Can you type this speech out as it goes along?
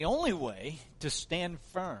The only way to stand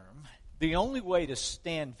firm, the only way to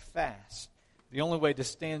stand fast, the only way to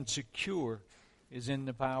stand secure is in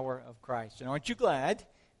the power of Christ. And aren't you glad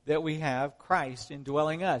that we have Christ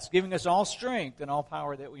indwelling us, giving us all strength and all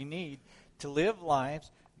power that we need to live lives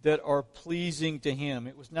that are pleasing to Him?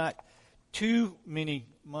 It was not too many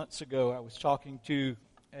months ago I was talking to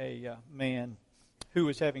a man who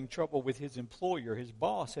was having trouble with his employer. His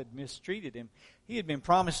boss had mistreated him. He had been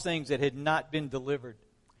promised things that had not been delivered.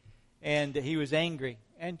 And he was angry,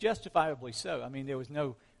 and justifiably so. I mean, there was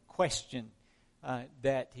no question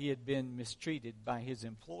that he had been mistreated by his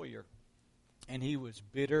employer. And he was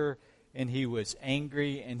bitter, and he was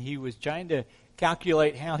angry, and he was trying to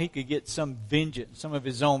calculate how he could get some vengeance, some of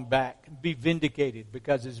his own back, be vindicated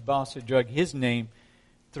because his boss had dragged his name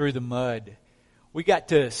through the mud. We got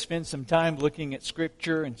to spend some time looking at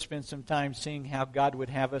Scripture and spend some time seeing how God would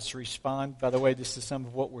have us respond. By the way, this is some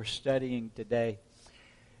of what we're studying today.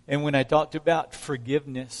 And when I talked about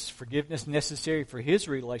forgiveness necessary for his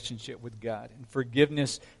relationship with God, and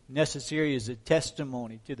forgiveness necessary as a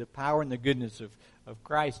testimony to the power and the goodness of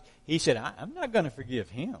Christ, he said, I'm not going to forgive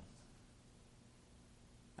him.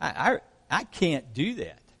 I can't do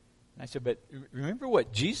that. And I said, but remember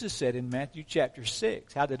what Jesus said in Matthew chapter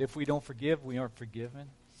 6, how that if we don't forgive, we aren't forgiven.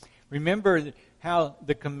 Remember how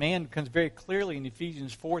the command comes very clearly in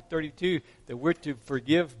Ephesians 4:32 that we're to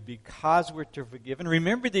forgive because we're to forgive. And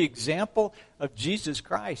remember the example of Jesus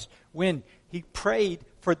Christ when he prayed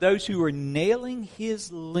for those who were nailing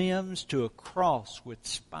his limbs to a cross with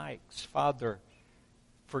spikes. Father,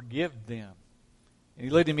 forgive them. And he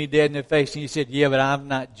looked at me dead in the face and he said, yeah, but I'm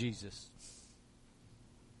not Jesus.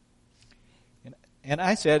 And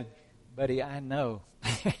I said, buddy, I know.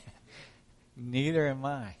 Neither am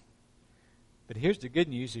I. But here's the good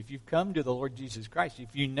news. If you've come to the Lord Jesus Christ,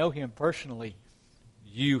 if you know him personally,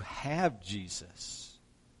 you have Jesus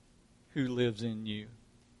who lives in you.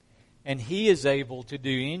 And he is able to do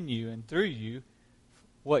in you and through you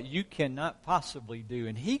what you cannot possibly do.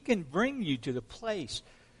 And he can bring you to the place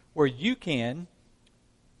where you can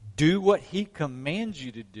do what he commands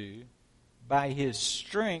you to do by his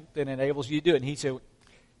strength that enables you to do it. And he said,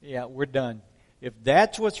 yeah, we're done. If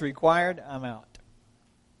that's what's required, I'm out.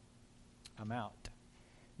 I'm out.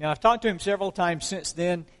 Now, I've talked to him several times since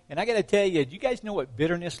then, and I got to tell you, do you guys know what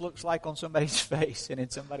bitterness looks like on somebody's face and in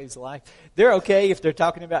somebody's life? They're okay if they're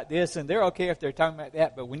talking about this, and they're okay if they're talking about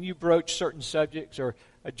that, but when you broach certain subjects or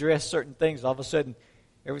address certain things, all of a sudden,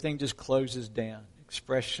 everything just closes down.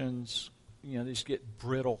 Expressions, they just get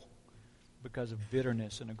brittle because of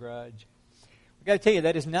bitterness and a grudge. I've got to tell you,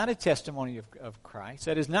 that is not a testimony of Christ.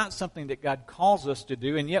 That is not something that God calls us to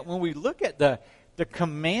do, and yet when we look at the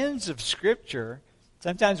commands of Scripture,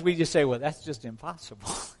 sometimes we just say, well, that's just impossible.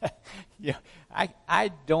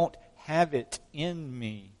 I don't have it in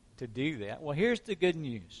me to do that. Well, here's the good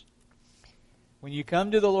news. When you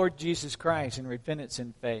come to the Lord Jesus Christ in repentance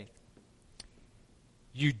and faith,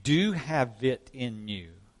 you do have it in you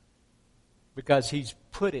because he's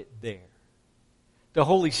put it there. The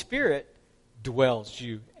Holy Spirit dwells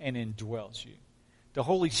you and indwells you. The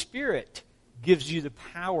Holy Spirit gives you the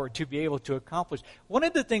power to be able to accomplish. One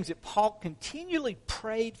of the things that Paul continually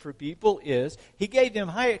prayed for people is he gave them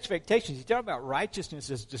high expectations. He talked about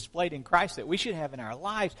righteousness as displayed in Christ that we should have in our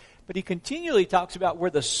lives, but he continually talks about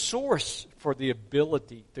where the source for the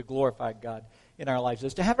ability to glorify God in our lives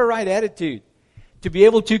is, to have a right attitude, to be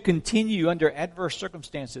able to continue under adverse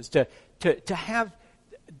circumstances, to have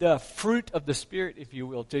the fruit of the Spirit, if you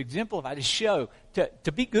will, to exemplify, to show,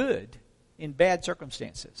 to be good in bad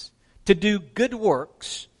circumstances. To do good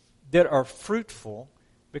works that are fruitful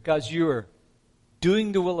because you're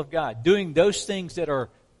doing the will of God, doing those things that are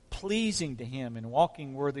pleasing to him and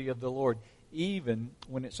walking worthy of the Lord, even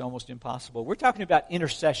when it's almost impossible. We're talking about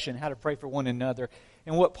intercession, how to pray for one another.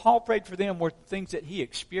 And what Paul prayed for them were things that he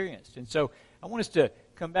experienced. And so I want us to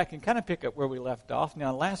come back and kind of pick up where we left off.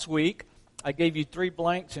 Now, last week, I gave you 3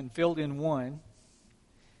 blanks and filled in 1.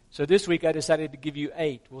 So this week, I decided to give you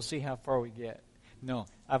 8. We'll see how far we get. No,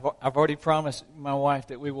 I've already promised my wife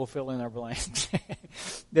that we will fill in our blanks,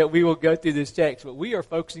 that we will go through this text. But we are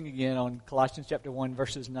focusing again on Colossians chapter 1,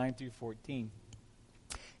 verses 9 through 14.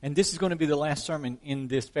 And this is going to be the last sermon in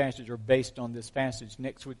this passage, or based on this passage.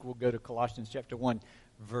 Next week we'll go to Colossians chapter 1,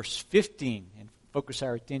 verse 15, and focus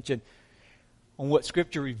our attention on what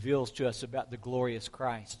Scripture reveals to us about the glorious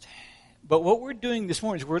Christ. But what we're doing this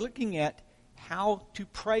morning is we're looking at how to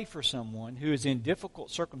pray for someone who is in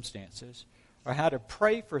difficult circumstances, or how to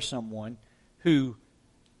pray for someone who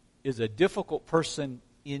is a difficult person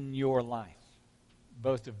in your life.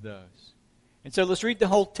 Both of those. And so let's read the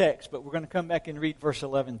whole text, but we're going to come back and read verse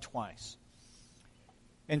 11 twice.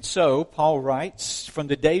 And so, Paul writes, from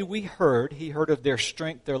the day he heard of their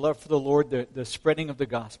strength, their love for the Lord, the spreading of the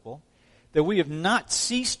gospel, that we have not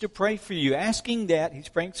ceased to pray for you, asking that, he's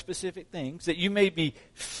praying specific things, that you may be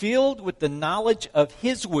filled with the knowledge of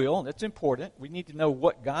His will. That's important. We need to know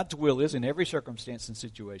what God's will is in every circumstance and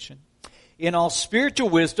situation. In all spiritual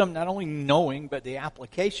wisdom, not only knowing, but the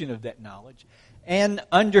application of that knowledge, and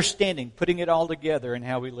understanding, putting it all together in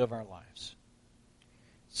how we live our lives.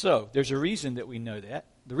 So, there's a reason that we know that.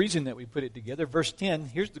 The reason that we put it together. Verse 10,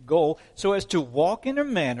 here's the goal. So as to walk in a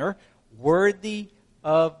manner worthy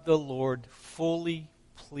of the Lord, fully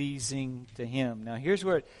pleasing to Him. Now here's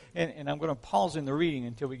where, and I'm going to pause in the reading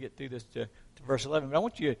until we get through this to verse 11. But I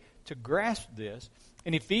want you to grasp this.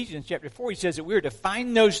 In Ephesians chapter 4, he says that we are to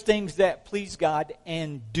find those things that please God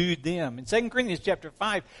and do them. In 2 Corinthians chapter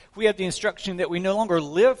 5, we have the instruction that we no longer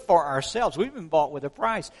live for ourselves. We've been bought with a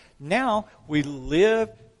price. Now we live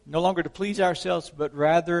no longer to please ourselves, but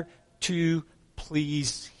rather to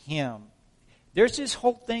please Him. There's this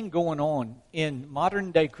whole thing going on in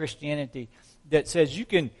modern day Christianity that says you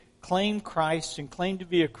can claim Christ and claim to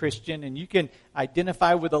be a Christian, and you can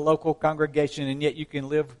identify with a local congregation, and yet you can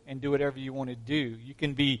live and do whatever you want to do. You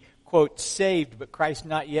can be, quote, saved, but Christ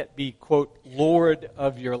not yet be, quote, Lord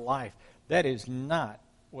of your life. That is not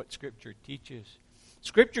what Scripture teaches.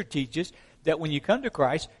 Scripture teaches that when you come to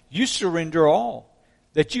Christ, you surrender all.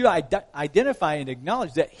 That you identify and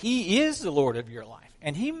acknowledge that He is the Lord of your life.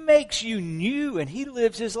 And He makes you new, and He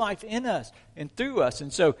lives His life in us and through us.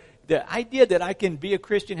 And so the idea that I can be a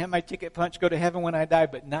Christian, have my ticket punched, go to heaven when I die,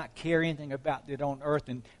 but not care anything about it on earth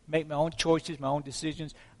and make my own choices, my own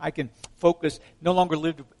decisions. I can focus, no longer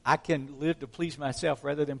live, I can live to please myself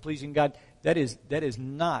rather than pleasing God. That is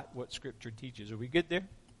not what Scripture teaches. Are we good there?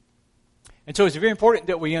 And so it's very important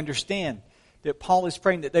that we understand that Paul is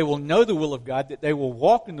praying that they will know the will of God, that they will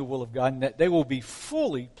walk in the will of God, and that they will be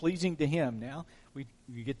fully pleasing to Him. Now,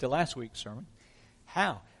 we get to last week's sermon.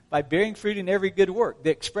 How? By bearing fruit in every good work,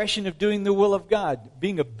 the expression of doing the will of God,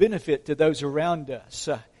 being a benefit to those around us,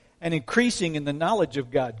 and increasing in the knowledge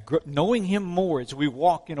of God, knowing Him more as we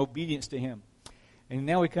walk in obedience to Him. And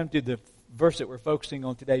now we come to the verse that we're focusing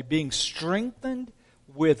on today, being strengthened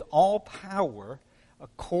with all power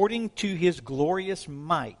according to His glorious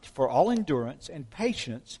might, for all endurance and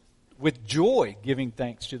patience, with joy giving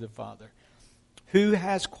thanks to the Father, who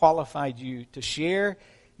has qualified you to share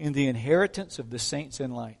in the inheritance of the saints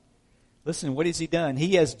in light. Listen, what has He done?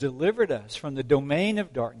 He has delivered us from the domain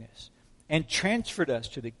of darkness and transferred us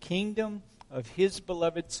to the kingdom of His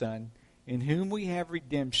beloved Son, in whom we have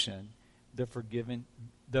redemption, the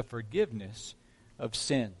forgiveness of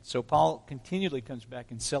sin. So Paul continually comes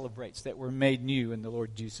back and celebrates that we're made new in the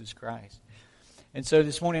Lord Jesus Christ. And so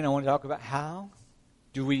this morning I want to talk about how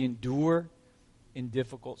do we endure in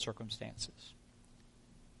difficult circumstances.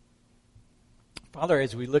 Father,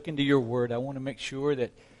 as we look into your word, I want to make sure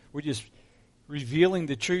that we're just revealing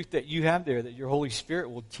the truth that you have there, that your Holy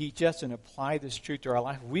Spirit will teach us and apply this truth to our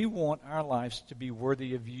life. We want our lives to be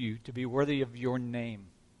worthy of you, to be worthy of your name.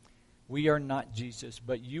 We are not Jesus,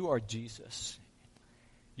 but you are Jesus.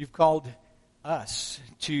 You've called us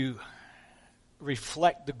to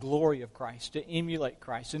reflect the glory of Christ, to emulate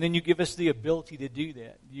Christ. And then you give us the ability to do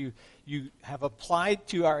that. You have applied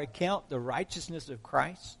to our account the righteousness of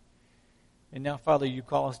Christ. And now, Father, you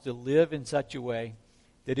call us to live in such a way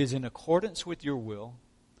that is in accordance with your will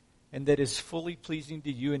and that is fully pleasing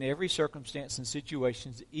to you in every circumstance and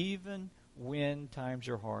situations, even when times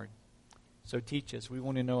are hard. So teach us. We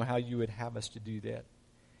want to know how you would have us to do that.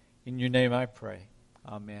 In your name I pray.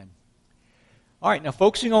 Amen. All right, now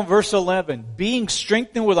focusing on verse 11, being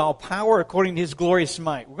strengthened with all power according to his glorious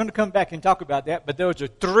might. We're going to come back and talk about that, but those are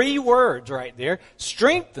three words right there: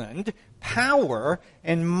 strengthened, power,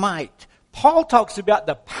 and might. Paul talks about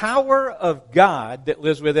the power of God that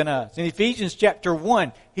lives within us. In Ephesians chapter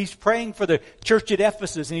 1, he's praying for the church at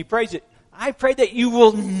Ephesus, and he prays it, I pray that you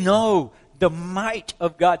will know the might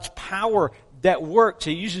of God's power that works.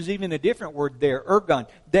 He uses even a different word there, ergon,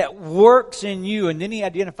 that works in you. And then he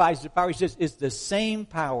identifies the power. He says it's the same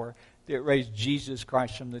power that raised Jesus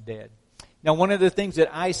Christ from the dead. Now, one of the things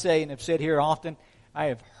that I say and have said here often, I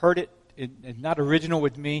have heard it, it's not original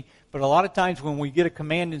with me, but a lot of times when we get a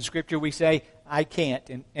command in Scripture, we say, I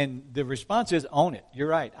can't. And the response is, own it. You're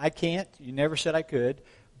right. I can't. You never said I could.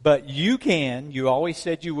 But you can. You always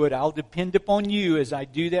said you would. I'll depend upon you as I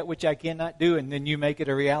do that which I cannot do, and then you make it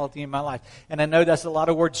a reality in my life. And I know that's a lot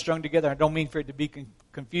of words strung together. I don't mean for it to be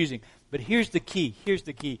confusing. But here's the key. Here's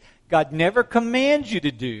the key. God never commands you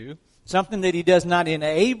to do something that he does not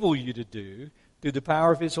enable you to do through the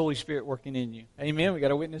power of his Holy Spirit working in you. Amen? We got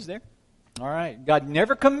a witness there? All right. God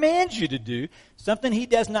never commands you to do something He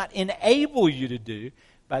does not enable you to do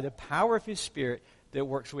by the power of His Spirit that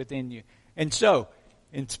works within you. And so,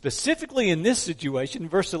 and specifically in this situation,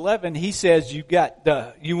 verse 11, He says you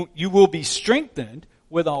will be strengthened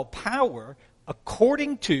with all power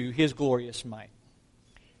according to His glorious might.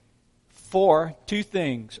 For two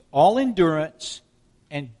things, all endurance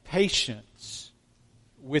and patience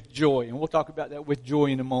with joy. And we'll talk about that with joy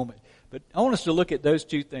in a moment. But I want us to look at those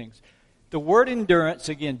two things. The word endurance,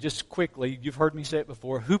 again, just quickly, you've heard me say it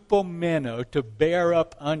before, hupomeno, to bear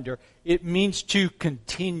up under. It means to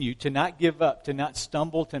continue, to not give up, to not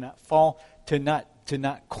stumble, to not fall, to not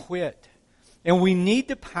quit. And we need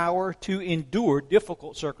the power to endure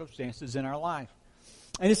difficult circumstances in our life.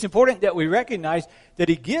 And it's important that we recognize that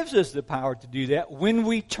He gives us the power to do that when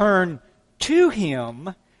we turn to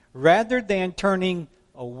Him rather than turning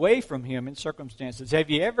away from Him in circumstances. Have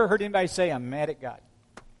you ever heard anybody say, I'm mad at God?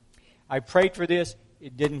 I prayed for this,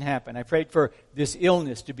 it didn't happen. I prayed for this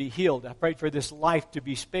illness to be healed. I prayed for this life to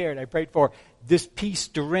be spared. I prayed for this peace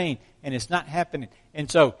to reign, and it's not happening.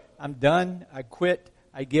 And so, I'm done, I quit,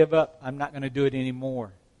 I give up, I'm not going to do it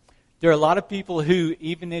anymore. There are a lot of people who,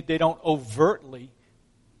 even if they don't overtly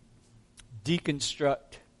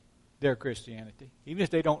deconstruct their Christianity, even if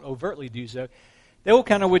they don't overtly do so, they will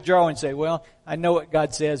kind of withdraw and say, well, I know what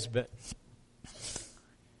God says, but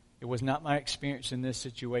it was not my experience in this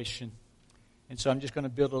situation. And so I'm just going to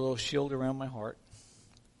build a little shield around my heart.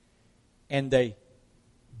 And they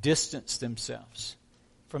distance themselves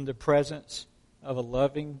from the presence of a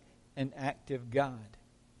loving and active God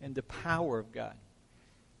and the power of God.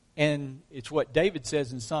 And it's what David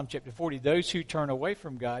says in Psalm chapter 40, those who turn away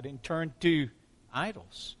from God and turn to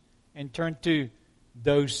idols and turn to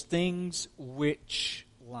those things which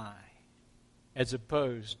lie, as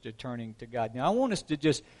opposed to turning to God. Now, I want us to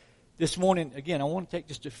just, this morning, again, I want to take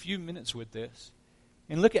just a few minutes with this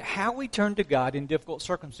and look at how we turn to God in difficult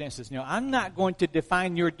circumstances. Now, I'm not going to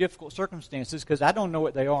define your difficult circumstances because I don't know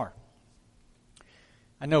what they are.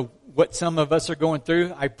 I know what some of us are going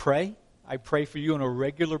through. I pray. I pray for you on a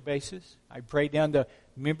regular basis. I pray down the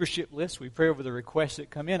membership list. We pray over the requests that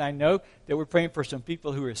come in. I know that we're praying for some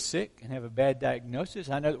people who are sick and have a bad diagnosis.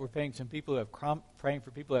 I know that we're praying for people who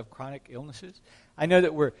have chronic illnesses. I know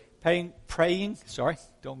that we're praying,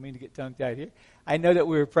 don't mean to get tongue-tied here. I know that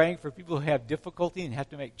we're praying for people who have difficulty and have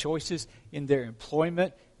to make choices in their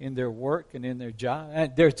employment, in their work, and in their job.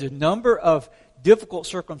 And there's a number of difficult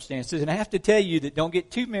circumstances, and I have to tell you that don't get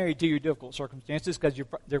too married to your difficult circumstances because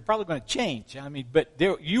they're probably going to change. But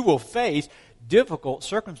you will face difficult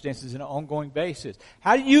circumstances on an ongoing basis.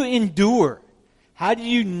 How do you endure? How do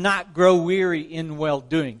you not grow weary in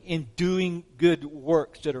well-doing, in doing good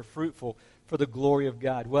works that are fruitful for the glory of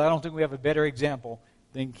God? Well, I don't think we have a better example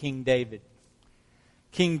than King David.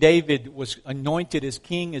 King David was anointed as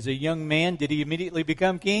king as a young man. Did he immediately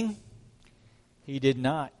become king? He did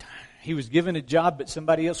not. He was given a job, but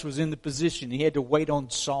somebody else was in the position. He had to wait on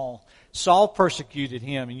Saul. Saul persecuted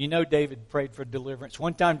him, and you know David prayed for deliverance.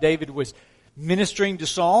 One time David was ministering to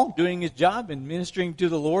Saul, doing his job, and ministering to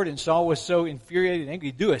the Lord, and Saul was so infuriated and angry,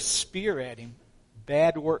 he threw a spear at him.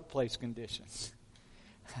 Bad workplace conditions.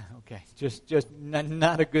 Okay, just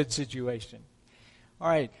not a good situation. All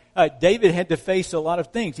right, David had to face a lot of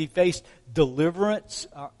things. He faced deliverance.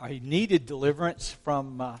 He needed deliverance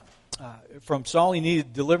from Saul. He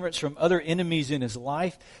needed deliverance from other enemies in his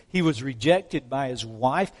life. He was rejected by his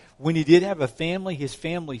wife. When he did have a family, his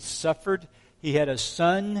family suffered. He had a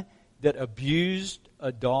son that abused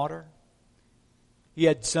a daughter. He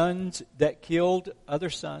had sons that killed other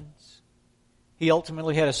sons. He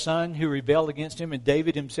ultimately had a son who rebelled against him, and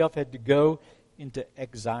David himself had to go into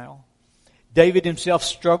exile. David himself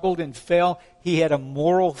struggled and fell. He had a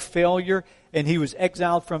moral failure, and he was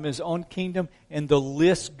exiled from his own kingdom, and the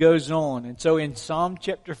list goes on. And so in Psalm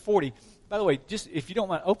chapter 40, by the way, just if you don't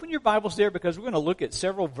mind, open your Bibles there because we're going to look at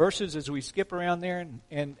several verses as we skip around there,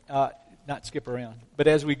 and not skip around, but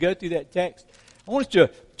as we go through that text, I want us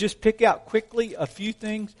to just pick out quickly a few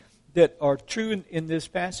things that are true in this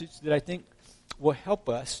passage that I think will help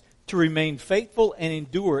us to remain faithful and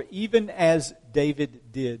endure even as David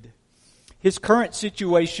did. His current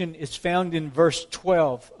situation is found in verse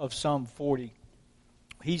 12 of Psalm 40.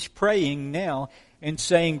 He's praying now and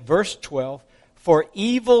saying, verse 12, "For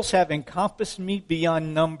evils have encompassed me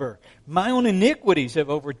beyond number. My own iniquities have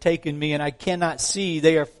overtaken me, and I cannot see.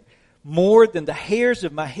 They are more than the hairs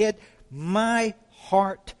of my head. My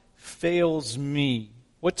heart fails me."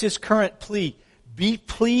 What's his current plea? Be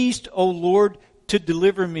pleased, O Lord, to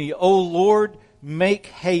deliver me. O Lord, make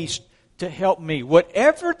haste to help me.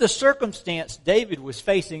 Whatever the circumstance David was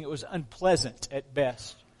facing, it was unpleasant at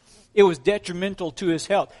best. It was detrimental to his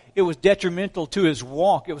health. It was detrimental to his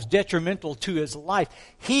walk. It was detrimental to his life.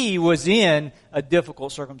 He was in a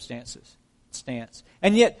difficult stance.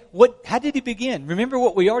 And yet, how did he begin? Remember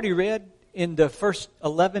what we already read in the first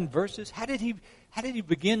 11 verses? How did he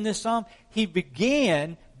begin this psalm? He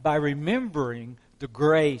began by remembering the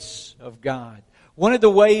grace of God. One of the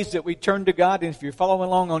ways that we turn to God, and if you're following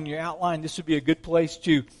along on your outline, this would be a good place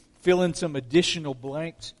to fill in some additional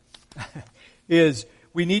blanks, is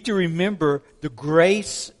we need to remember the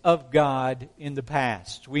grace of God in the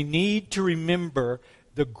past. We need to remember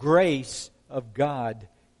the grace of God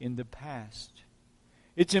in the past.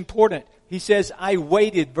 It's important. He says, I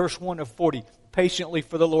waited, verse 1 of 40, patiently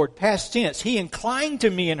for the Lord. Past tense. He inclined to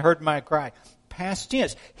me and heard my cry. Past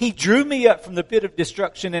tense. He drew me up from the pit of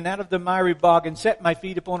destruction and out of the miry bog and set my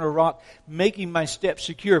feet upon a rock, making my steps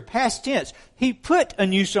secure. Past tense. He put a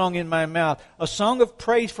new song in my mouth, a song of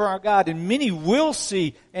praise for our God, and many will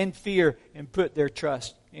see and fear and put their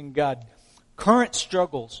trust in God. Current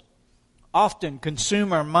struggles often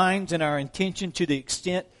consume our minds and our attention to the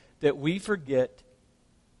extent that we forget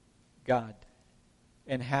God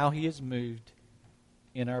and how He has moved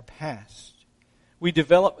in our past. We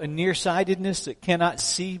develop a nearsightedness that cannot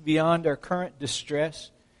see beyond our current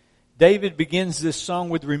distress. David begins this song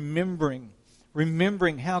with remembering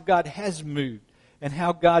how God has moved and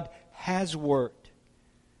how God has worked.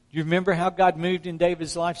 Do you remember how God moved in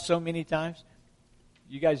David's life so many times?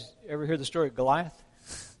 You guys ever hear the story of Goliath?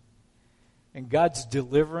 And God's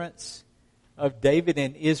deliverance of David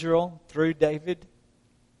and Israel through David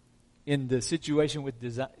in the situation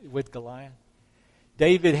with Goliath.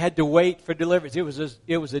 David had to wait for deliverance.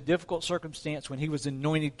 It was a difficult circumstance when he was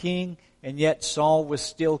anointed king, and yet Saul was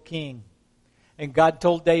still king. And God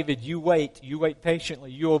told David, you wait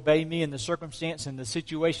patiently. You obey me in the circumstance and the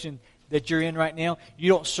situation that you're in right now. You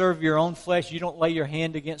don't serve your own flesh. You don't lay your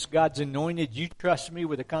hand against God's anointed. You trust me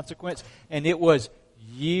with the consequence. And it was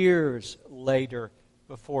years later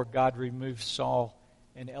before God removed Saul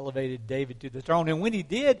and elevated David to the throne. And when He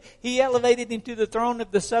did, He elevated him to the throne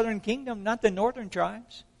of the southern kingdom, not the northern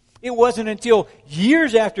tribes. It wasn't until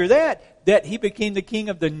years after that he became the king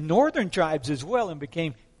of the northern tribes as well and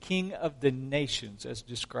became king of the nations as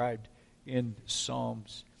described in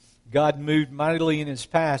Psalms. God moved mightily in His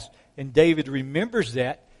past, and David remembers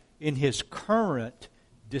that in his current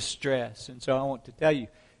distress. And so I want to tell you,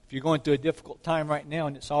 if you're going through a difficult time right now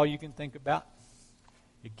and it's all you can think about,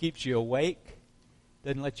 it keeps you awake,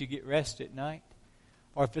 doesn't let you get rest at night,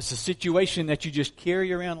 or if it's a situation that you just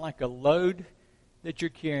carry around like a load that you're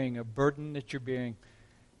carrying, a burden that you're bearing,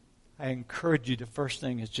 I encourage you, the first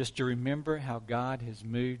thing is just to remember how God has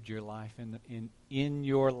moved your life in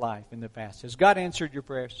your life in the past. Has God answered your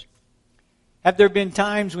prayers? Have there been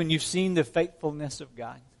times when you've seen the faithfulness of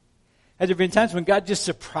God? Has there been times when God just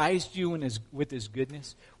surprised you with His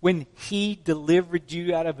goodness? When He delivered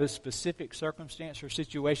you out of a specific circumstance or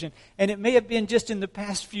situation? And it may have been just in the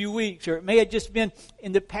past few weeks, or it may have just been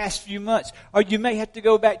in the past few months. Or you may have to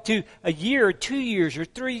go back to a year or 2 years or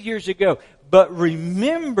 3 years ago. But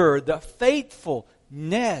remember the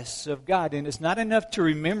faithfulness of God. And it's not enough to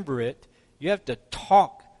remember it. You have to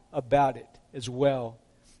talk about it as well.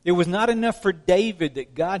 It was not enough for David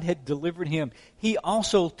that God had delivered him. He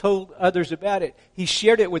also told others about it. He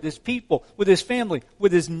shared it with his people, with his family,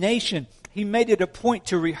 with his nation. He made it a point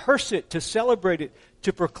to rehearse it, to celebrate it,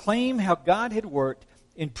 to proclaim how God had worked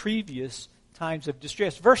in previous times of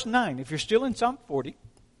distress. Verse 9, if you're still in Psalm 40,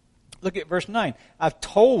 look at verse 9. I've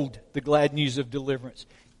told the glad news of deliverance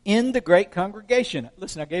in the great congregation.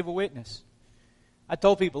 Listen, I gave a witness. I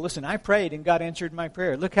told people, listen, I prayed and God answered my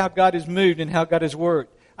prayer. Look how God has moved and how God has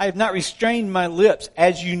worked. I have not restrained my lips,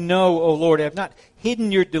 as you know, O Lord. I have not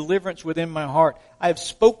hidden your deliverance within my heart. I have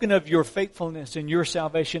spoken of your faithfulness and your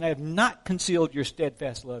salvation. I have not concealed your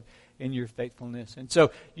steadfast love and your faithfulness. And so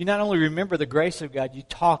you not only remember the grace of God, you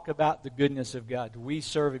talk about the goodness of God. We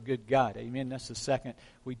serve a good God. Amen. That's the second.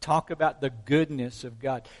 We talk about the goodness of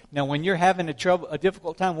God. Now, when you're having a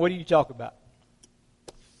difficult time, what do you talk about?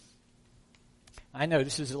 I know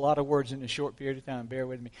this is a lot of words in a short period of time. Bear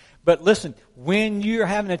with me. But listen, when you're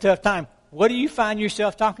having a tough time, what do you find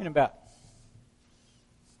yourself talking about?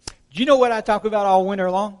 Do you know what I talk about all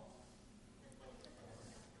winter long?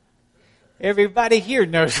 Everybody here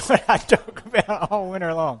knows what I talk about all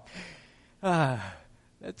winter long.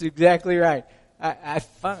 That's exactly right. I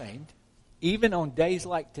find, even on days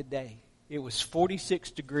like today, it was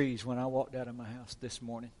 46 degrees when I walked out of my house this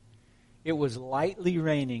morning. It was lightly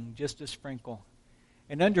raining, just a sprinkle.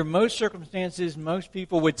 And under most circumstances, most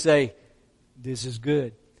people would say, this is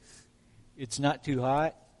good. It's not too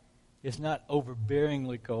hot. It's not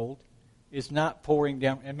overbearingly cold. is not pouring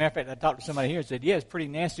down. As a matter of fact, I talked to somebody here and said, yeah, it's pretty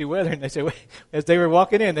nasty weather. And they said, as they were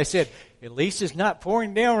walking in, they said, at least it's not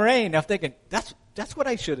pouring down rain. I'm thinking, that's what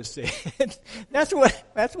I should have said. That's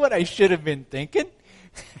what I should have been thinking.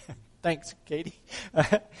 Thanks, Katie.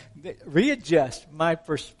 Readjust my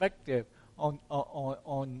perspective on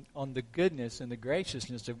the goodness and the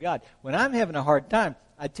graciousness of God. When I'm having a hard time,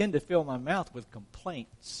 I tend to fill my mouth with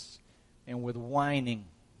complaints and with whining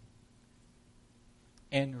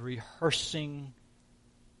and rehearsing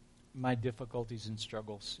my difficulties and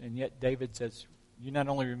struggles. And yet David says, you not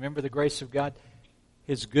only remember the grace of God,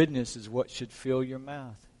 His goodness is what should fill your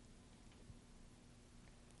mouth.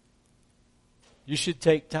 You should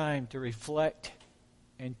take time to reflect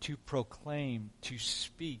and to proclaim, to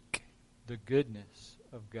speak the goodness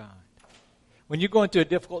of God. When you go into a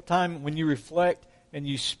difficult time, when you reflect and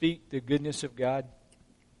you speak the goodness of God,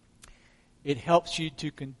 it helps you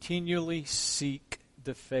to continually seek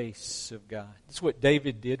the face of God. That's what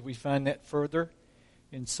David did. We find that further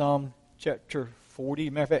in Psalm chapter 40.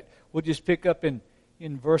 Matter of fact, we'll just pick up in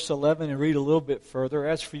verse 11 and read a little bit further.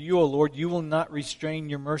 As for you, O Lord, you will not restrain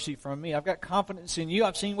your mercy from me. I've got confidence in you.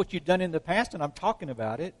 I've seen what you've done in the past, and I'm talking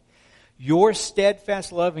about it. Your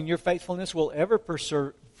steadfast love and your faithfulness will ever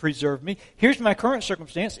preserve me. Here's my current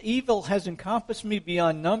circumstance. Evil has encompassed me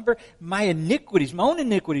beyond number. My iniquities, my own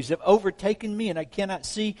iniquities, have overtaken me, and I cannot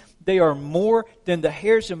see. They are more than the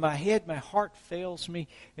hairs of my head. My heart fails me.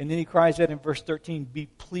 And then he cries out in verse 13, be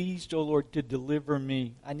pleased, O Lord, to deliver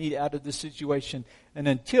me. I need out of this situation. And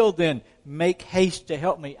until then, make haste to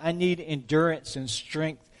help me. I need endurance and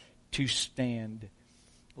strength to stand.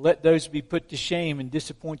 Let those be put to shame and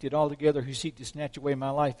disappointed altogether who seek to snatch away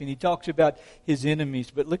my life. And he talks about his enemies.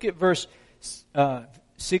 But look at verse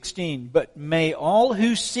 16. But may all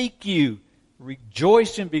who seek you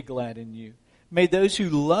rejoice and be glad in you. May those who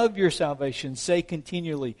love your salvation say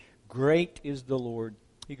continually, great is the Lord.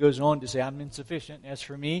 He goes on to say, I'm insufficient. As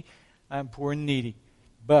for me, I'm poor and needy.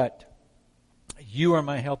 But you are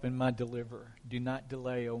my help and my deliverer. Do not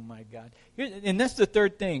delay, oh my God. And that's the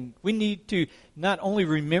third thing. We need to not only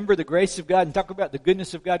remember the grace of God and talk about the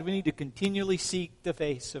goodness of God, we need to continually seek the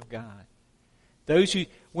face of God. Those who,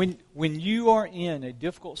 when you are in a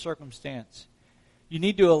difficult circumstance, you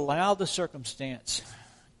need to allow the circumstance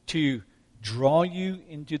to draw you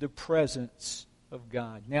into the presence of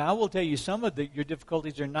God. Now, I will tell you, some of your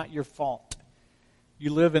difficulties are not your fault.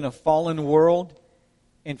 You live in a fallen world.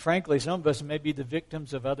 And frankly, some of us may be the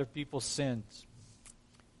victims of other people's sins.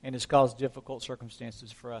 And it's caused difficult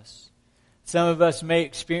circumstances for us. Some of us may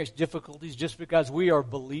experience difficulties just because we are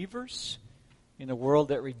believers in a world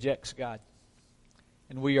that rejects God.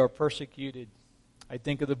 And we are persecuted. I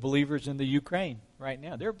think of the believers in the Ukraine right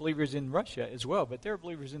now. There are believers in Russia as well, but there are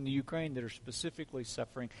believers in the Ukraine that are specifically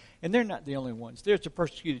suffering. And they're not the only ones. There's a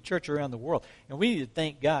persecuted church around the world. And we need to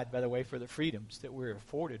thank God, by the way, for the freedoms that we're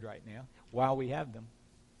afforded right now while we have them.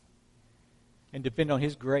 And depend on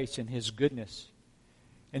His grace and His goodness.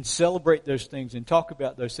 And celebrate those things and talk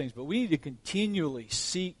about those things. But we need to continually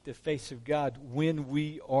seek the face of God when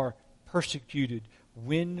we are persecuted,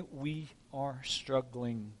 when we are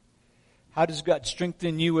struggling. How does God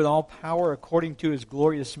strengthen you with all power according to His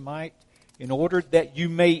glorious might, in order that you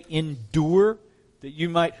may endure, that you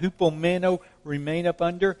might hupomeno, remain up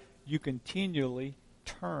under? You continually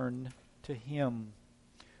turn to Him.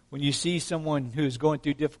 When you see someone who is going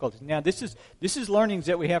through difficulties. Now, this is learnings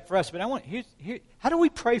that we have for us. But I want how do we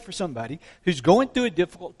pray for somebody who's going through a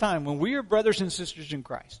difficult time? When we are brothers and sisters in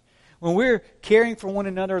Christ, when we're caring for one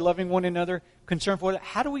another, loving one another, concerned for one another,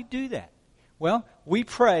 how do we do that? Well, we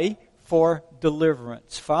pray for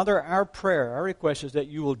deliverance. Father, our prayer, our request is that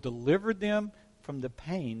you will deliver them from the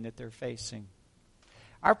pain that they're facing.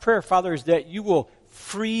 Our prayer, Father, is that you will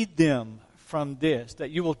free them from this,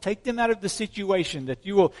 that you will take them out of the situation, that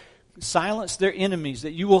you will silence their enemies,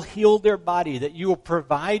 that you will heal their body, that you will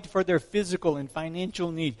provide for their physical and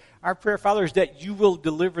financial needs. Our prayer, Father, is that you will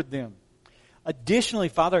deliver them. Additionally,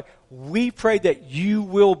 Father, we pray that you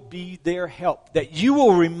will be their help, that you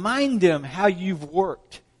will remind them how you've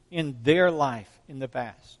worked in their life in the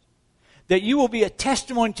past. That you will be a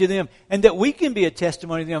testimony to them, and that we can be a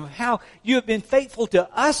testimony to them of how you have been faithful to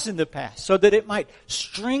us in the past, so that it might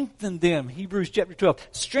strengthen them. Hebrews chapter 12.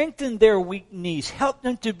 Strengthen their weak knees. Help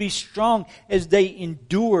them to be strong as they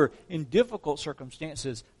endure in difficult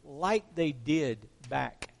circumstances like they did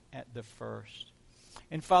back at the first.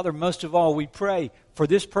 And Father, most of all, we pray for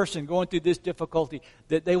this person going through this difficulty,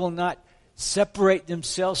 that they will not separate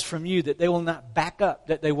themselves from you, that they will not back up,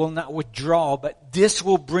 that they will not withdraw, but this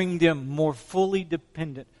will bring them more fully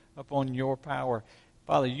dependent upon your power.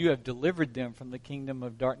 Father, you have delivered them from the kingdom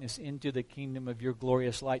of darkness into the kingdom of your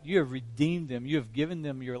glorious light. You have redeemed them. You have given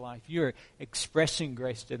them your life. You are expressing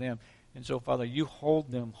grace to them. And so, Father, you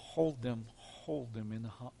hold them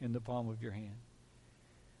in the palm of your hand.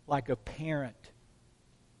 Like a parent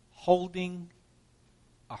holding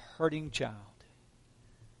a hurting child.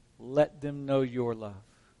 Let them know your love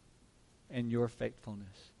and your faithfulness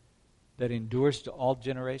that endures to all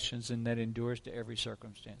generations and that endures to every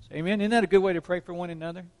circumstance. Amen? Isn't that a good way to pray for one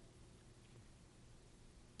another?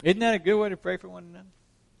 Isn't that a good way to pray for one another?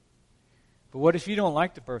 But what if you don't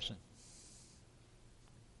like the person?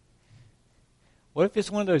 What if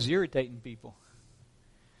it's one of those irritating people?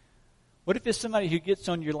 What if it's somebody who gets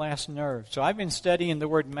on your last nerve? So I've been studying the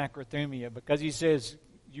word macrothumia because he says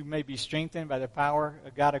you may be strengthened by the power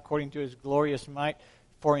of God according to his glorious might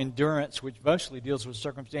for endurance, which mostly deals with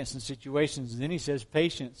circumstances and situations. And then he says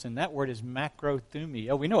patience, and that word is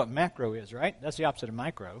macrothumia. We know what macro is, right? That's the opposite of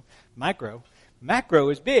micro. Macro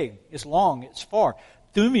is big, it's long, it's far.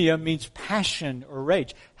 Thumia means passion or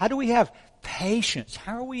rage. How do we have patience?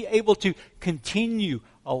 How are we able to continue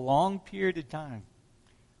a long period of time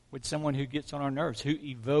with someone who gets on our nerves, who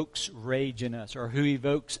evokes rage in us, or who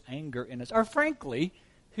evokes anger in us, or frankly,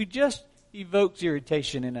 who just evokes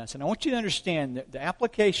irritation in us? And I want you to understand that the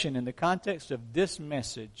application in the context of this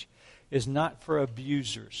message is not for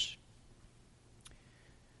abusers.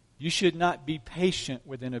 You should not be patient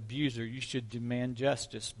with an abuser. You should demand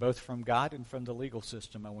justice, both from God and from the legal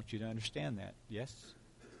system. I want you to understand that. Yes?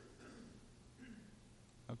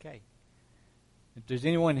 Okay. If there's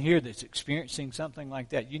anyone here that's experiencing something like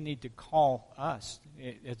that, you need to call us.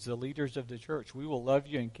 It's the leaders of the church. We will love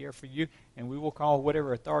you and care for you, and we will call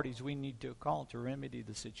whatever authorities we need to call to remedy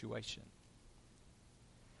the situation.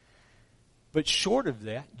 But short of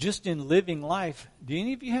that, just in living life, do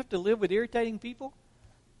any of you have to live with irritating people?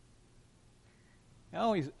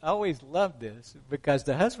 I always love this because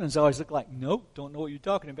the husbands always look like, nope, don't know what you're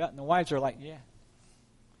talking about, and the wives are like, yeah.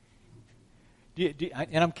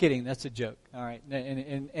 And I'm kidding, that's a joke, all right,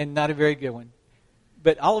 and not a very good one.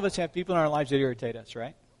 But all of us have people in our lives that irritate us,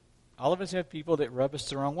 right? All of us have people that rub us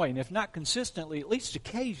the wrong way, and if not consistently, at least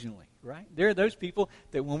occasionally, right? There are those people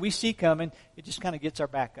that when we see coming, it just kind of gets our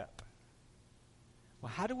back up.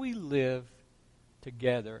 Well, how do we live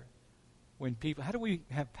together when people, how do we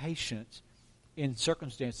have patience in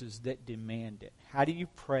circumstances that demand it? How do you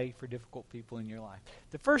pray for difficult people in your life?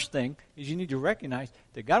 The first thing is you need to recognize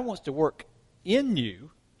that God wants to work in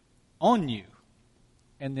you, on you,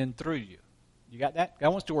 and then through you. You got that?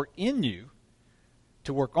 God wants to work in you,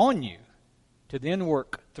 to work on you, to then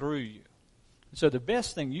work through you. So the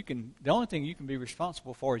only thing you can be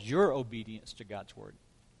responsible for is your obedience to God's word.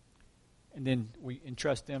 And then we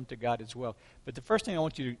entrust them to God as well. But the first thing I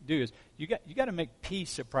want you to do is you got to make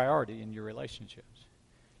peace a priority in your relationships.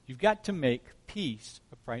 You've got to make peace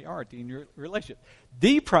a priority in your relationship.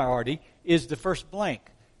 The priority is the first blank.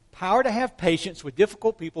 Power to have patience with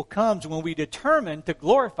difficult people comes when we determine to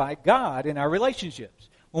glorify God in our relationships.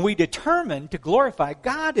 When we determine to glorify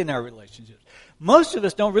God in our relationships. Most of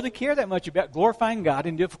us don't really care that much about glorifying God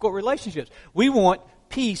in difficult relationships. We want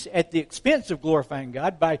peace at the expense of glorifying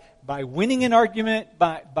God by winning an argument,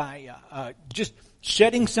 by just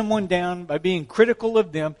shutting someone down, by being critical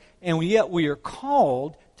of them, and yet we are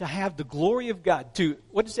called to have the glory of God.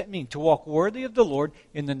 What does that mean? To walk worthy of the Lord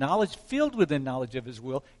in the knowledge, filled with the knowledge of His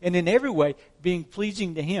will, and in every way being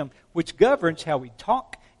pleasing to Him, which governs how we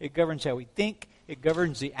talk, it governs how we think, it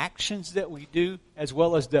governs the actions that we do, as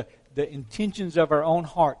well as the intentions of our own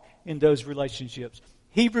heart in those relationships.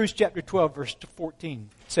 Hebrews chapter 12, verse 14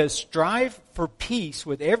 says, "Strive for peace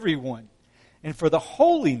with everyone, and for the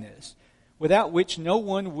holiness, without which no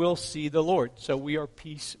one will see the Lord." So we are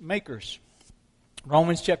peacemakers.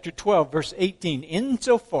 Romans chapter 12, verse 18,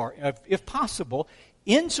 "Insofar, if possible,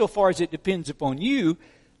 insofar as it depends upon you,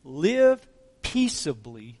 live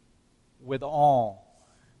peaceably with all."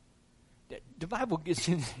 The Bible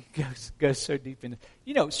goes so deep in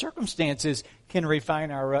it. Circumstances can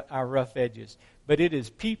refine our rough edges, but it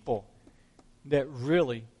is people that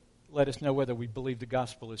really let us know whether we believe the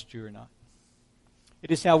gospel is true or not.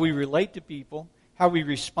 It is how we relate to people, how we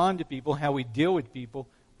respond to people, how we deal with people,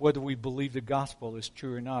 whether we believe the gospel is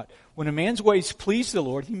true or not. When a man's ways please the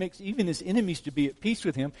Lord, he makes even his enemies to be at peace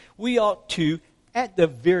with him. We ought to, at the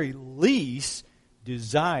very least,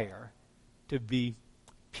 desire to be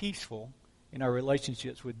peaceful in our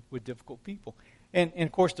relationships with difficult people. And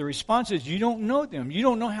of course, the response is, you don't know them. You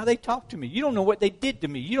don't know how they talk to me. You don't know what they did to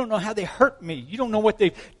me. You don't know how they hurt me. You don't know what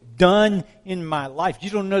they've done in my life. You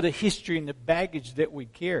don't know the history and the baggage that we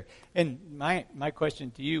carry. And my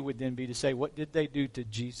question to you would then be to say, what did they do to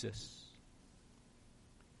Jesus?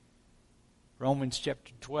 Romans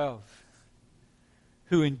chapter 12.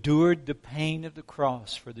 Who endured the pain of the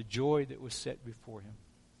cross for the joy that was set before him.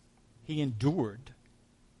 He endured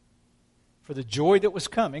for the joy that was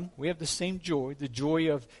coming. We have the same joy, the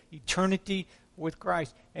joy of eternity with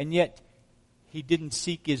Christ. And yet, he didn't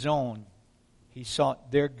seek his own. He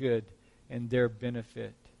sought their good and their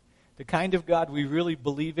benefit. The kind of God we really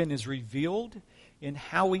believe in is revealed in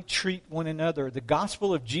how we treat one another. The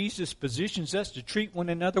gospel of Jesus positions us to treat one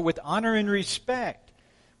another with honor and respect.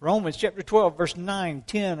 Romans chapter 12, verse 9,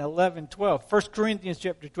 10, 11, 12. 1 Corinthians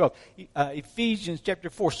chapter 12. Ephesians chapter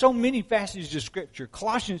 4. So many passages of Scripture.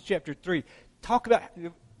 Colossians chapter 3. Talk about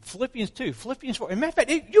Philippians 2. Philippians 4. As a matter of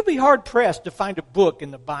fact, you'll be hard-pressed to find a book in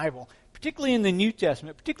the Bible, particularly in the New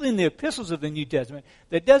Testament, particularly in the epistles of the New Testament,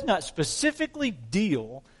 that does not specifically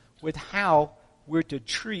deal with how we're to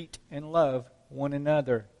treat and love one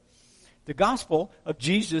another. The gospel of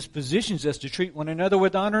Jesus positions us to treat one another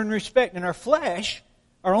with honor and respect. In our flesh,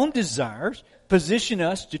 our own desires position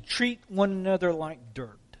us to treat one another like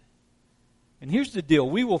dirt. And here's the deal.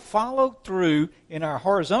 We will follow through in our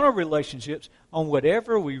horizontal relationships on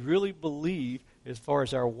whatever we really believe as far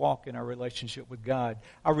as our walk in our relationship with God.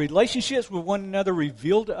 Our relationships with one another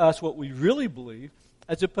reveal to us what we really believe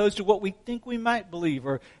as opposed to what we think we might believe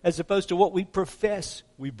or as opposed to what we profess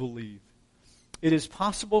we believe. It is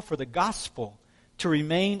possible for the gospel to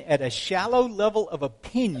remain at a shallow level of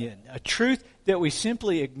opinion, a truth that we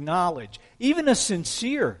simply acknowledge, even a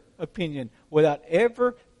sincere opinion, without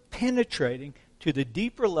ever penetrating to the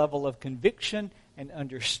deeper level of conviction and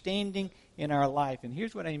understanding in our life. And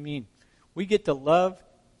here's what I mean. We get to love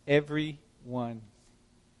everyone,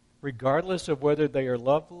 regardless of whether they are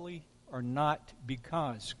lovely or not,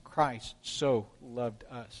 because Christ so loved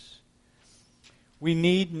us. We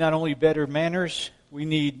need not only better manners, we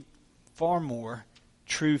need far more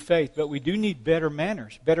true faith. But we do need better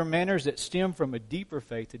manners that stem from a deeper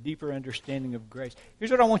faith, a deeper understanding of grace.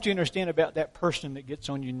 Here's what I want you to understand about that person that gets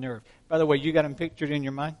on your nerve. By the way, you got them pictured in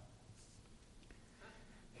your mind?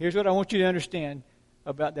 Here's what I want you to understand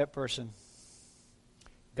about that person.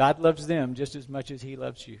 God loves them just as much as He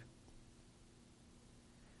loves you.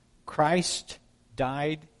 Christ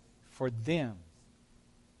died for them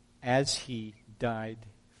as He died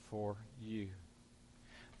for you.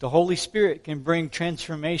 The Holy Spirit can bring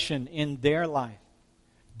transformation in their life,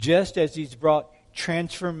 just as He's brought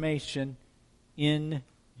transformation in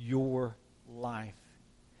your life.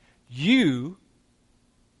 You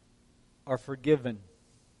are forgiven.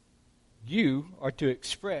 You are to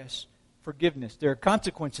express forgiveness. There are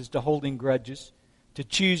consequences to holding grudges, to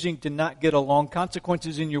choosing to not get along,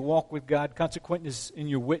 consequences in your walk with God, consequences in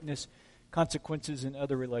your witness, consequences in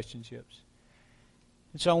other relationships.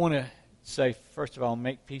 And so I want to say, first of all,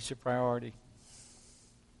 make peace a priority.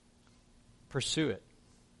 Pursue it.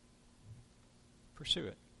 Pursue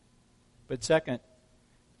it. But second,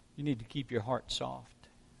 you need to keep your heart soft.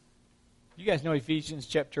 You guys know Ephesians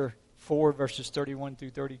chapter 4, verses 31 through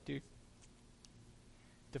 32?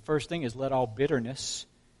 The first thing is, let all bitterness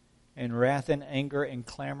and wrath and anger and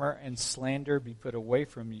clamor and slander be put away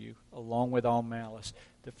from you, along with all malice.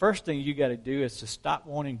 The first thing you got to do is to stop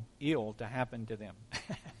wanting ill to happen to them.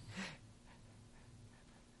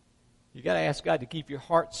 You got to ask God to keep your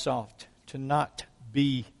heart soft, to not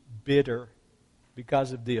be bitter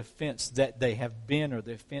because of the offense that they have been or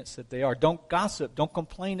the offense that they are. Don't gossip. Don't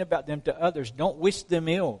complain about them to others. Don't wish them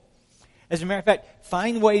ill. As a matter of fact,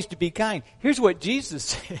 find ways to be kind. Here's what Jesus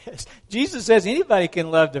says. Jesus says anybody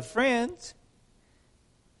can love their friends,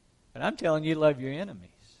 but I'm telling you, love your enemies.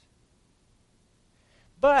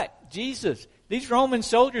 But Jesus, these Roman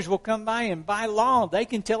soldiers will come by, and by law, they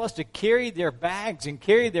can tell us to carry their bags and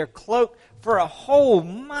carry their cloak for a whole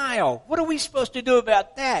mile. What are we supposed to do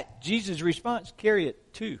about that? Jesus' response, carry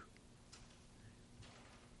it too.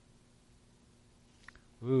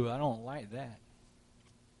 Ooh, I don't like that.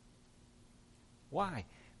 Why?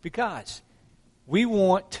 Because we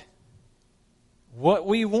want what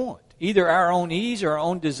we want. Either our own ease, our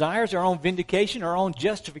own desires, our own vindication, our own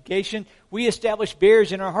justification. We establish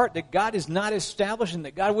barriers in our heart that God is not established and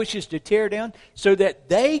that God wishes to tear down so that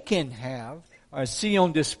they can have or see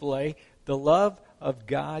on display the love of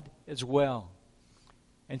God as well.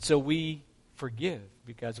 And so we forgive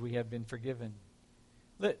because we have been forgiven.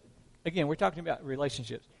 Again, we're talking about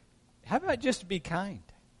relationships. How about just be kind?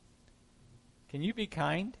 Can you be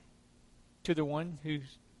kind to the one who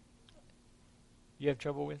you have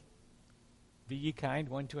trouble with? Be ye kind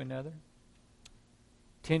one to another.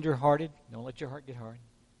 Tender-hearted. Don't let your heart get hard.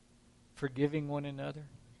 Forgiving one another.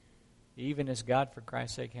 Even as God, for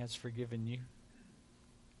Christ's sake, has forgiven you.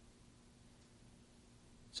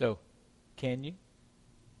 So, can you?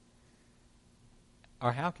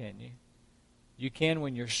 Or how can you? You can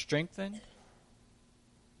when you're strengthened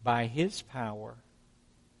by His power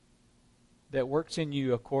that works in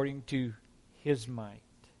you according to His might.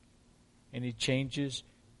 And He changes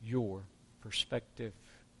your perspective.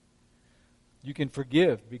 You can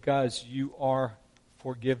forgive because you are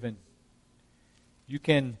forgiven. You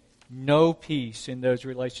can know peace in those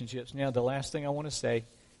relationships. Now, the last thing I want to say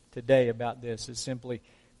today about this is simply,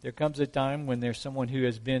 there comes a time when there's someone who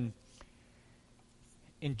has been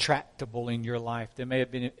intractable in your life. They may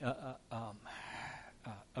have been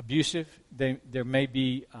abusive. There may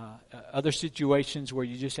be other situations where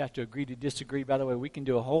you just have to agree to disagree. By the way, we can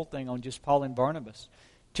do a whole thing on just Paul and Barnabas.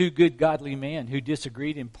 Two good godly men who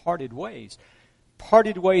disagreed and parted ways.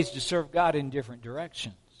 Parted ways to serve God in different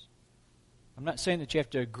directions. I'm not saying that you have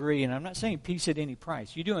to agree, and I'm not saying peace at any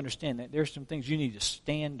price. You do understand that there's some things you need to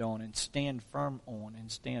stand on and stand firm on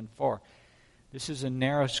and stand for. This is a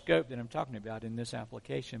narrow scope that I'm talking about in this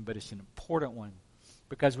application, but it's an important one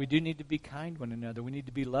because we do need to be kind to one another. We need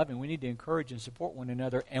to be loving. We need to encourage and support one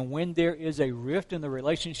another. And when there is a rift in the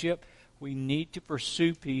relationship, we need to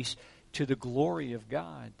pursue peace to the glory of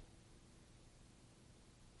God.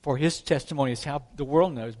 For His testimony is how the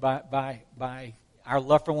world knows by our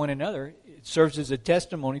love for one another. It serves as a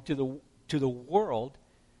testimony to the world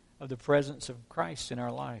of the presence of Christ in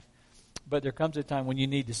our life. But there comes a time when you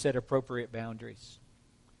need to set appropriate boundaries.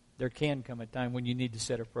 There can come a time when you need to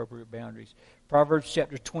set appropriate boundaries. Proverbs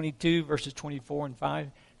chapter 22, verses 24 and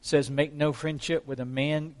 5 says, "Make no friendship with a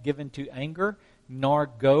man given to anger, nor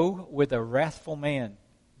go with a wrathful man."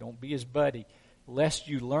 Don't be his buddy, lest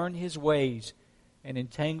you learn his ways and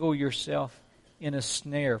entangle yourself in a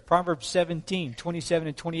snare. Proverbs 17, 27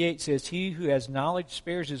 and 28 says, "He who has knowledge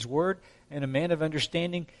spares his word, and a man of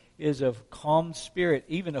understanding is of calm spirit.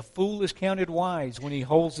 Even a fool is counted wise when he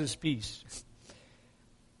holds his peace.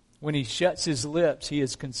 When he shuts his lips, he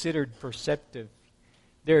is considered perceptive."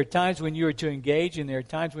 There are times when you are to engage, and there are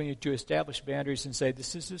times when you're to establish boundaries and say,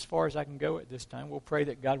 this is as far as I can go at this time. We'll pray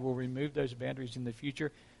that God will remove those boundaries in the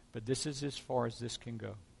future, but this is as far as this can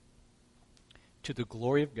go. To the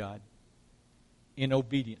glory of God, in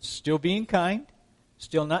obedience. Still being kind,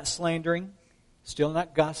 still not slandering, still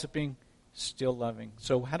not gossiping, still loving.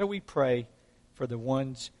 So how do we pray for the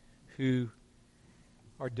ones who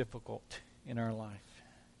are difficult in our life?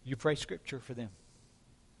 You pray Scripture for them.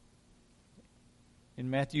 In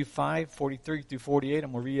Matthew 5, 43 through 48,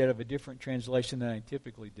 I'm going to read out of a different translation than I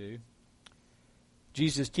typically do.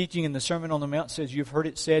 Jesus, teaching in the Sermon on the Mount, says, "You've heard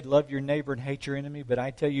it said, love your neighbor and hate your enemy, but I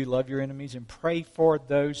tell you, love your enemies and pray for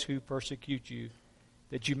those who persecute you,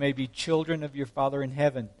 that you may be children of your Father in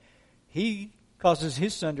heaven. He causes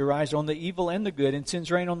His sun to rise on the evil and the good, and sends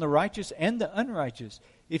rain on the righteous and the unrighteous.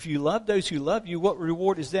 If you love those who love you, what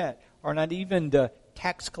reward is that? Are not even the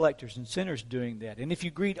tax collectors and sinners doing that? And if you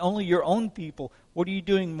greet only your own people, what are you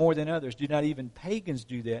doing more than others? Do not even pagans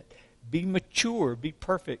do that? Be mature, be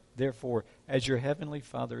perfect, therefore, as your heavenly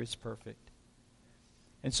Father is perfect."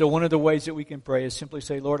 And so one of the ways that we can pray is simply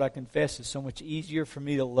say, Lord, I confess it's so much easier for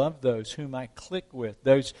me to love those whom I click with,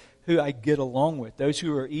 those who I get along with, those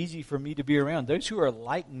who are easy for me to be around, those who are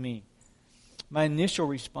like me. My initial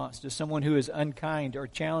response to someone who is unkind or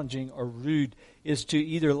challenging or rude is to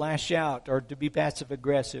either lash out or to be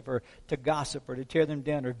passive-aggressive or to gossip or to tear them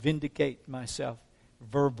down or vindicate myself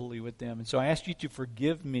verbally with them. And so I ask you to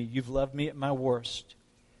forgive me. You've loved me at my worst.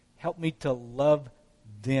 Help me to love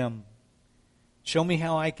them. Show me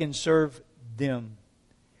how I can serve them.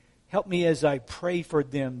 Help me as I pray for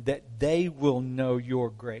them that they will know your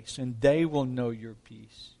grace and they will know your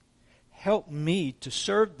peace. Help me to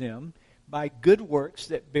serve them by good works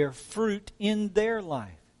that bear fruit in their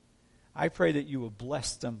life. I pray that you will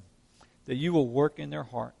bless them, that you will work in their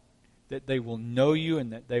heart, that they will know you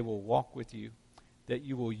and that they will walk with you, that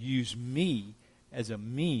you will use me as a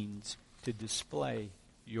means to display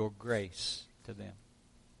your grace to them.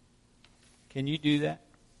 Can you do that?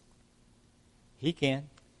 He can.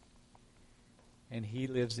 And He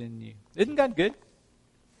lives in you. Isn't God good?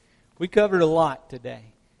 We covered a lot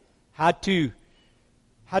today. How to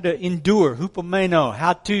endure, hupomeno,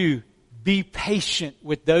 how to be patient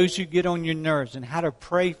with those who get on your nerves, and how to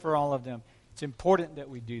pray for all of them. It's important that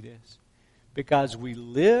we do this because we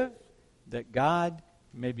live that God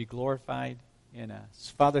may be glorified in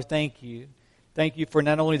us. Father, thank you. Thank you for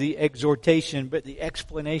not only the exhortation, but the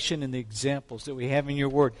explanation and the examples that we have in your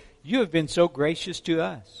word. You have been so gracious to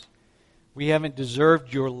us. We haven't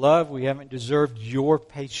deserved your love. We haven't deserved your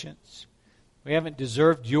patience. We haven't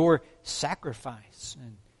deserved your sacrifice.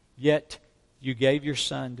 And yet, you gave your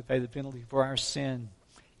Son to pay the penalty for our sin.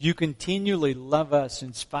 You continually love us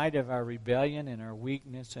in spite of our rebellion and our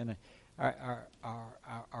weakness and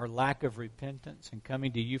our lack of repentance and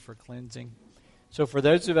coming to you for cleansing. So for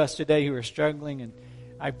those of us today who are struggling, and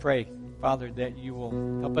I pray, Father, that you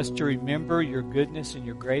will help us to remember your goodness and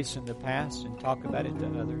your grace in the past and talk about it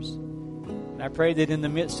to others. And I pray that in the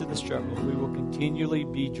midst of the struggle, we will continually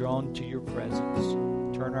be drawn to your presence.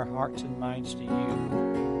 Turn our hearts and minds to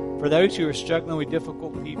you. For those who are struggling with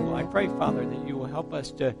difficult people, I pray, Father, that you will help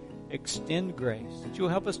us to extend grace, that you will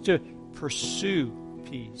help us to pursue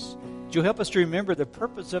peace, that you'll help us to remember the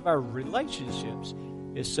purpose of our relationships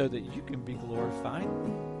is so that you can be glorified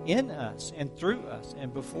in us and through us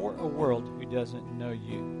and before a world who doesn't know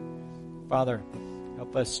you. Father,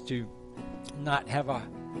 help us to not have a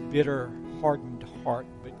bitter, hardened heart,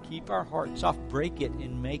 but keep our heart soft, break it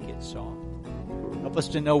and make it soft. Help us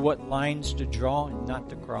to know what lines to draw and not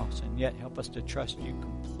to cross, and yet help us to trust you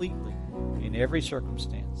completely in every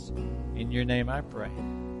circumstance. In your name I pray.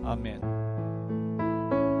 Amen.